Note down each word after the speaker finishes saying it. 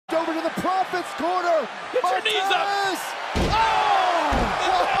Fifth corner. Get your knees up. Oh!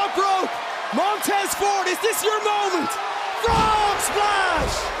 Broke. Montez Ford, is this your moment? Frog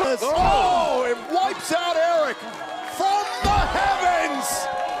splash! Oh, it wipes out Eric from the heavens.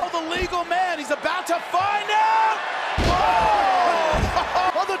 Oh, the legal man, he's about to find out.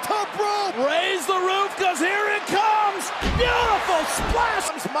 Oh! On the top rope. Raise the roof, because here it comes. Beautiful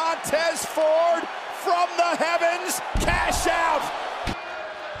splash. Montez Ford from the heavens. Cash out.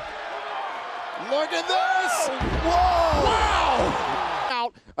 Look at this. Whoa! Wow.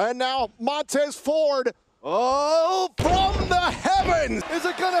 Out. And now Montez Ford. Oh, from the heavens. Is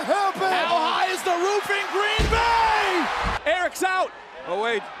it gonna happen? How high is the roof in Green Bay? Eric's out. Oh,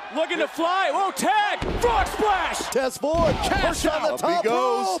 wait. Looking to fly. Whoa, tag. Frog splash. Montez Ford, cash on the top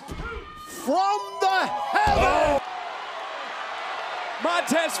rope. From the heavens.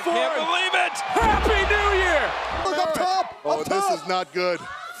 Montez Ford. Can't believe it. Happy New Year. Look up top. Oh, up top. this is not good.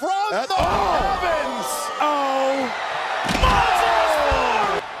 From the heavens. Oh. Montez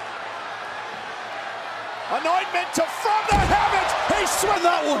Ford. Anointment to from the heavens. He swung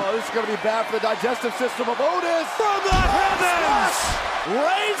that one. Oh, this is going to be bad for the digestive system of Otis. From the heavens.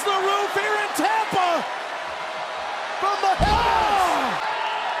 Raise the roof here in Tampa. From the heavens.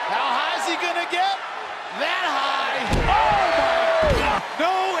 How high is he going to get? That high. Oh, my God.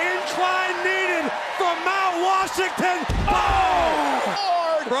 No incline needed from Mount Washington. Oh.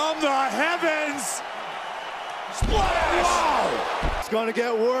 Lord. From the heavens. Splash. Wow. It's going to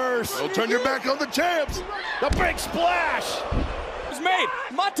get worse. Don't turn your back on the champs. The big splash was made.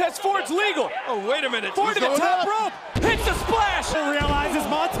 Montez Ford's legal. Oh, wait a minute. Ford to the top rope. Hits the splash. Realizes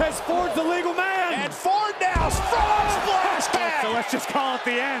Montez Ford's the legal man. And Ford now frog splash tag. So let's just call it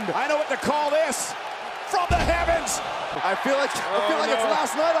the end. I know what to call this. From the heavens. I feel like it's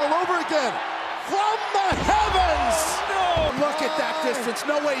last night all over again. From the heavens. No. Look at that distance.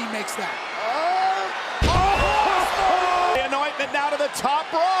 No way he makes that. The anointment now to the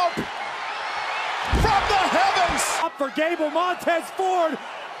top rope. From the heavens. Up for Gable Montez Ford.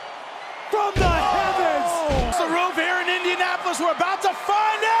 From the heavens. The roof here in Indianapolis. We're about to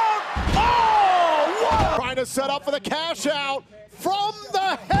find out. Oh, what? Trying to set up for the cash out. From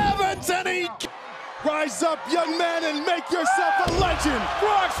the heavens, and he... Rise up, young man, and make yourself a legend.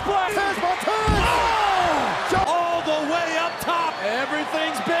 Frog splash. Montez. Oh, all the way up top.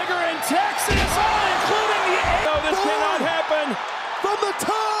 Everything's bigger in Texas, including the air. No, this cannot happen. From the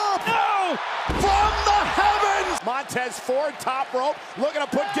top. No. From the heavens. Montez Ford, top rope, looking to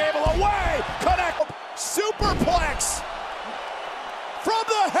put Gable away. Connect. Superplex. From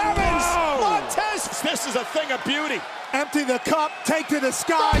the heavens. Wow. Montez. This is a thing of beauty. Empty the cup, take to the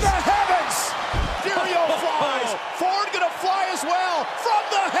From skies. the heavens. Furio flies. Ford gonna fly as well. From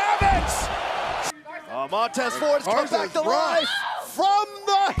the heavens. Montez Ford's come back to life. From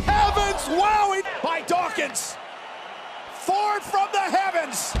the heavens. Wow. By Dawkins. Ford from the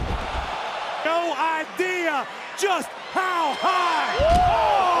heavens. No idea just how high.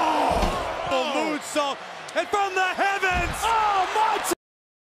 Oh. Moonsault. And from the heavens. Oh, Montez.